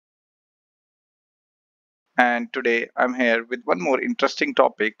and today I'm here with one more interesting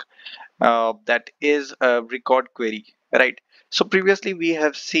topic that is a record query, right? So previously we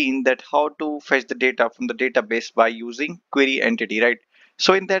have seen that how to fetch the data from the database by using query entity, right?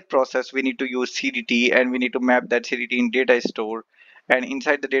 So in that process we need to use CDT and we need to map that CDT in data store, and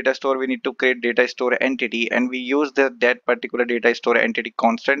inside the data store we need to create data store entity, and we use that particular data store entity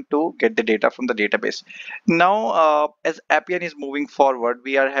constant to get the data from the database. Now as Appian is moving forward,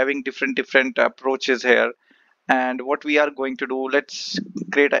 we are having different approaches here, and what we are going to do, let's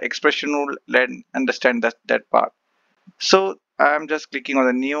create an expression rule and understand that part. So I'm just clicking on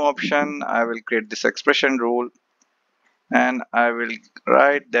the new option. I will create this expression rule and I will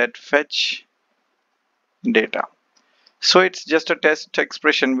write that fetch data. So it's just a test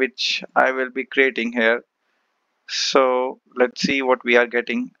expression which I will be creating here. So let's see what we are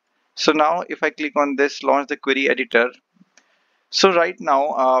getting. So now if I click on this launch the query editor, so right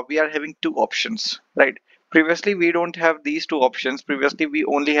now we are having two options, right? Previously we don't have these two options. Previously we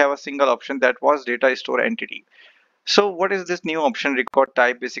only have a single option, that was data store entity. So what is this new option, record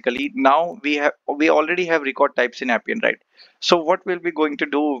type? Basically now we already have record types in Appian, right? So what we'll be going to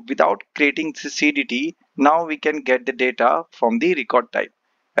do, without creating the CDT, now we can get the data from the record type,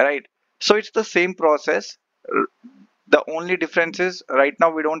 right? So it's the same process. The only difference is right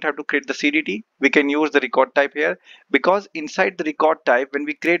now we don't have to create the CDT. We can use the record type here, because inside the record type, when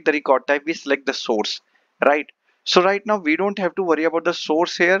we create the record type, we select the source, right? So right now we don't have to worry about the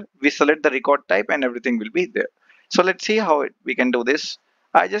source here. We select the record type and everything will be there. So let's see how we can do this.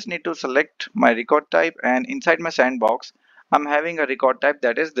 I just need to select my record type, and inside my sandbox, I'm having a record type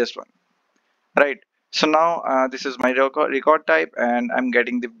that is this one, right? So now this is my record type and I'm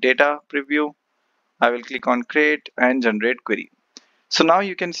getting the data preview. I will click on create and generate query. So now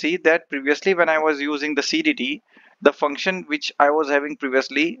you can see that previously when I was using the CDT, the function which I was having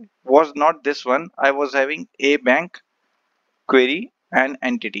previously was not this one. I was having a bank query and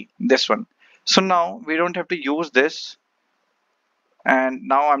entity, this one. So now we don't have to use this, and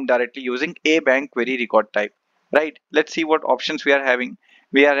now I'm directly using a bank query record type, right? Let's see what options we are having.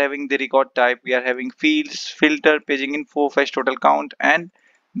 We are having the record type, we are having fields, filter, paging info, fetch total count, and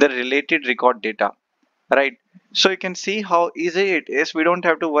the related record data, right? So you can see how easy it is. We don't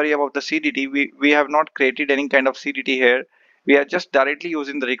have to worry about the CDT. We have not created any kind of CDT here. We are just directly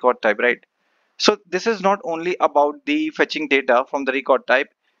using the record type, right? So this is not only about the fetching data from the record type.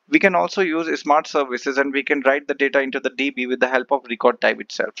 We can also use smart services and we can write the data into the DB with the help of record type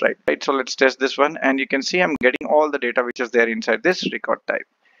itself, right? So let's test this one, and you can see I'm getting all the data which is there inside this record type,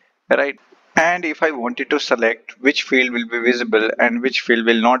 right? And if I wanted to select which field will be visible and which field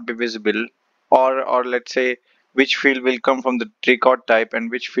will not be visible, or let's say which field will come from the record type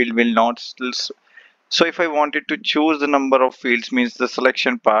and which field will not, so if I wanted to choose the number of fields, means the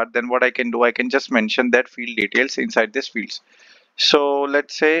selection part, then what I can do, I can just mention that field details inside this fields. So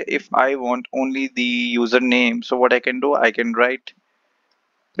let's say if I want only the username, so what I can do, I can write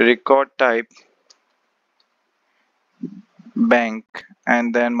record type bank,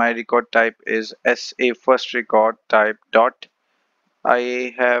 and then my record type is SA first record type dot.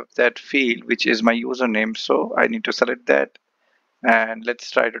 I have that field which is my username, so I need to select that, and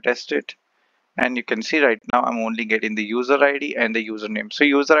let's try to test it. And you can see right now I'm only getting the user ID and the username. So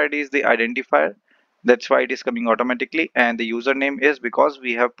user ID is the identifier, that's why it is coming automatically, and the username is because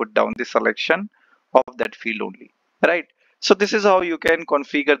we have put down the selection of that field only, right? So this is how you can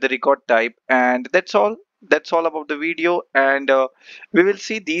configure the record type, and that's all about the video, and we will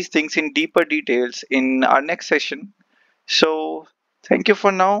see these things in deeper details in our next session. So thank you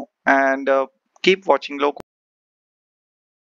for now, and keep watching local